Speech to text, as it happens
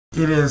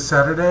It is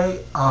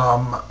Saturday.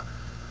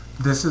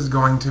 This is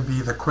going to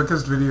be the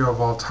quickest video of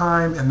all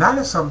time, and that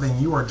is something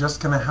you are just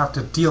going to have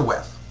to deal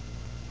with.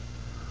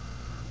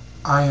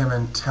 I am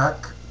in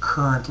tech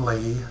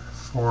currently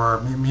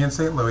for me in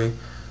St. Louis,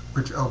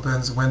 which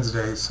opens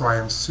Wednesday, so I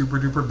am super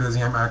duper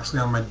busy. I'm actually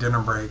on my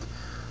dinner break,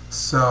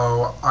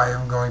 so I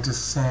am going to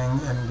sing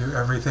and do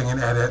everything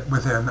and edit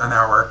within an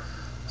hour.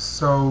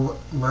 So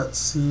let's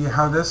see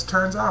how this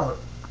turns out.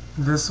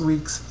 This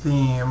week's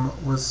theme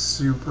was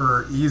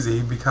super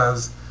easy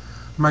because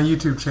my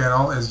YouTube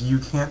channel is You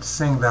Can't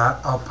Sing That.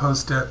 I'll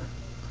post it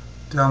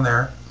down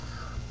there.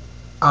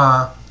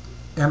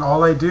 And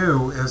all I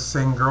do is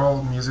sing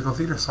girl musical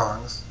theater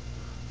songs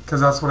because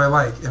that's what I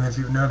like. And if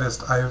you've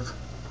noticed, I've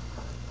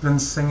been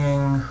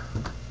singing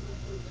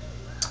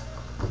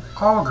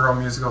all girl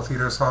musical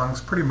theater songs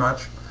pretty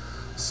much.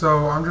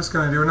 So I'm just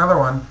going to do another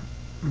one,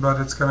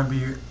 but it's going to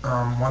be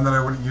one that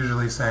I wouldn't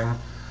usually sing.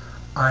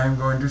 I am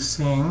going to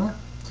sing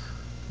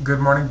Good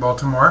Morning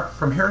Baltimore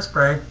from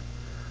Hairspray.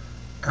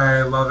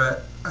 I love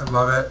it. I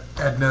love it.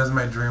 Edna is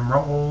my dream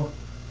role,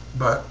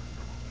 but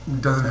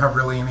doesn't have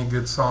really any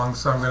good songs,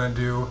 so I'm going to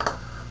do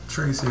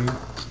Tracy.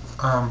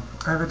 I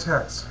have a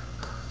text.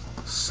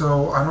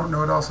 So I don't know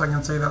what else I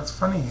can say that's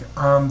funny.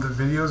 The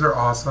videos are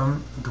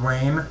awesome.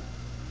 Dwayne,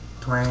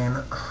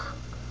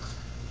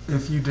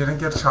 if you didn't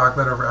get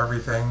chocolate over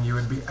everything, you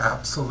would be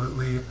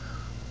absolutely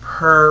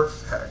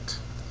perfect.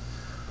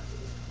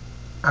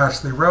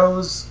 Ashley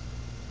Rose,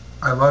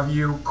 I love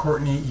you.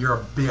 Courtney, you're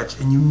a bitch,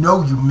 and you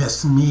know you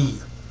miss me.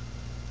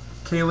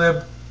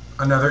 Caleb,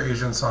 another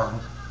Asian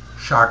song.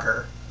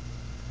 Shocker.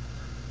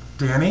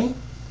 Danny,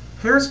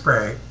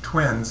 Hairspray,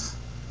 twins.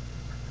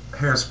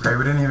 Hairspray,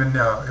 we didn't even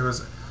know. It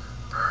was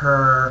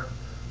perfection.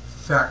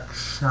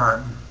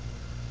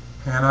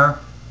 Hannah,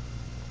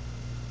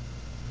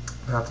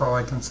 that's all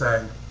I can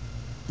say.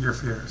 You're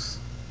fierce.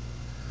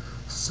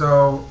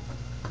 So,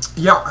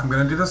 yeah, I'm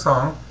going to do the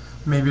song.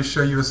 Maybe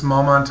show you a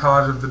small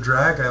montage of the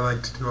drag I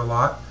like to do a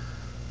lot.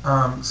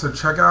 So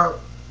check out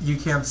You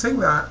Can't Sing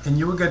That, and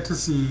you will get to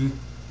see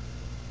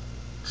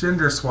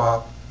gender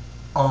swap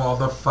all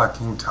the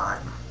fucking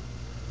time.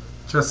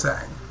 Just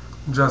saying.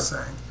 Just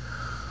saying.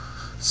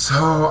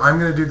 So I'm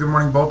going to do Good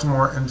Morning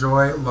Baltimore.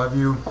 Enjoy. Love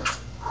you.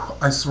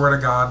 I swear to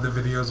God, the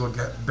videos will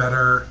get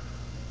better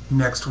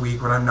next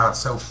week when I'm not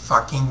so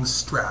fucking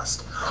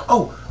stressed.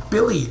 Oh,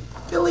 Billy.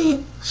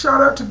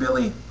 Shout out to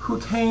Billy, who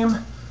came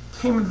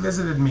and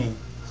visited me.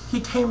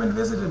 He came and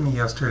visited me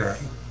yesterday.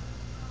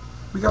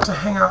 We got to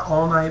hang out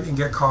all night and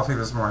get coffee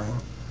this morning.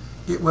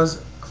 It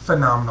was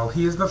phenomenal.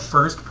 He is the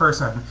first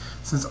person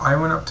since I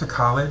went up to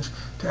college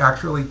to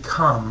actually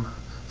come,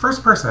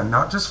 first person,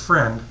 not just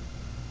friend,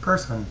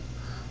 person,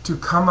 to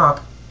come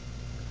up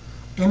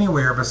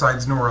anywhere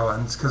besides New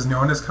Orleans, because no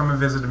one has come and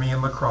visited me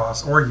in La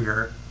Crosse or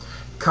here,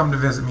 come to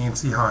visit me and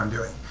see how I'm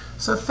doing.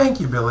 So thank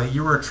you, Billy.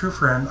 You were a true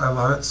friend. I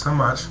love it so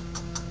much.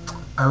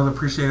 I will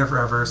appreciate it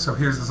forever. So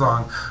here's the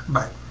song.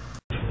 Bye.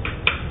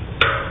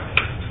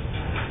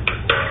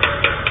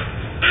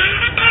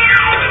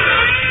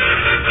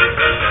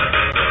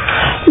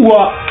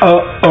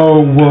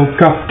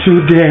 Woke up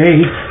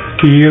today,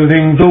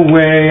 feeling the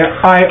way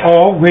I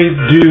always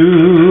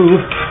do.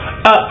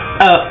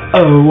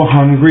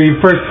 Hungry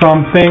for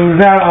something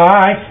that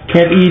I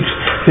can't eat.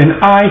 Then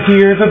I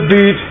hear the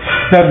beat,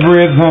 that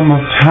rhythm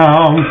of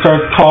town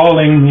starts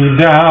calling me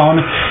down.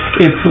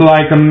 It's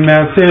like a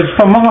message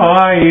from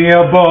high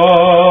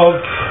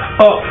above.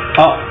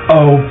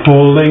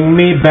 Pulling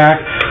me back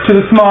to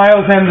the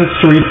smiles and the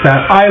streets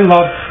that I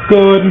love.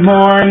 Good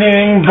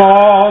morning,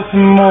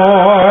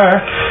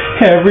 Baltimore.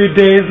 Every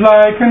day's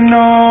like an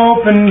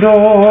open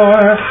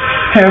door.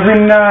 Every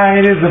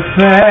night is a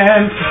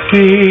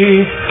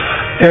fantasy.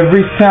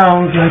 Every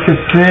sound's like a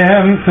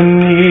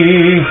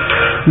symphony.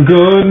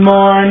 Good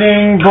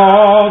morning,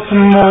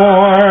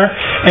 Baltimore.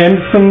 And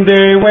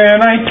someday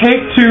when I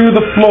take to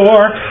the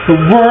floor, the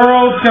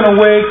world's gonna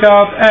wake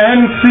up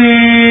and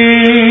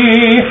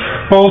see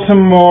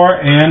Baltimore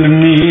and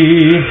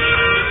me.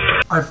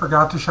 I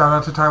forgot to shout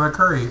out to Tyler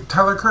Curry.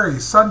 Tyler Curry,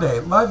 Sunday,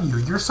 love you.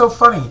 You're so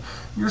funny.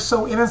 You're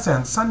so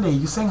innocent. Sunday,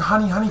 you sing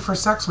Honey Honey for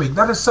Sex Week.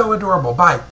 That is so adorable. Bye.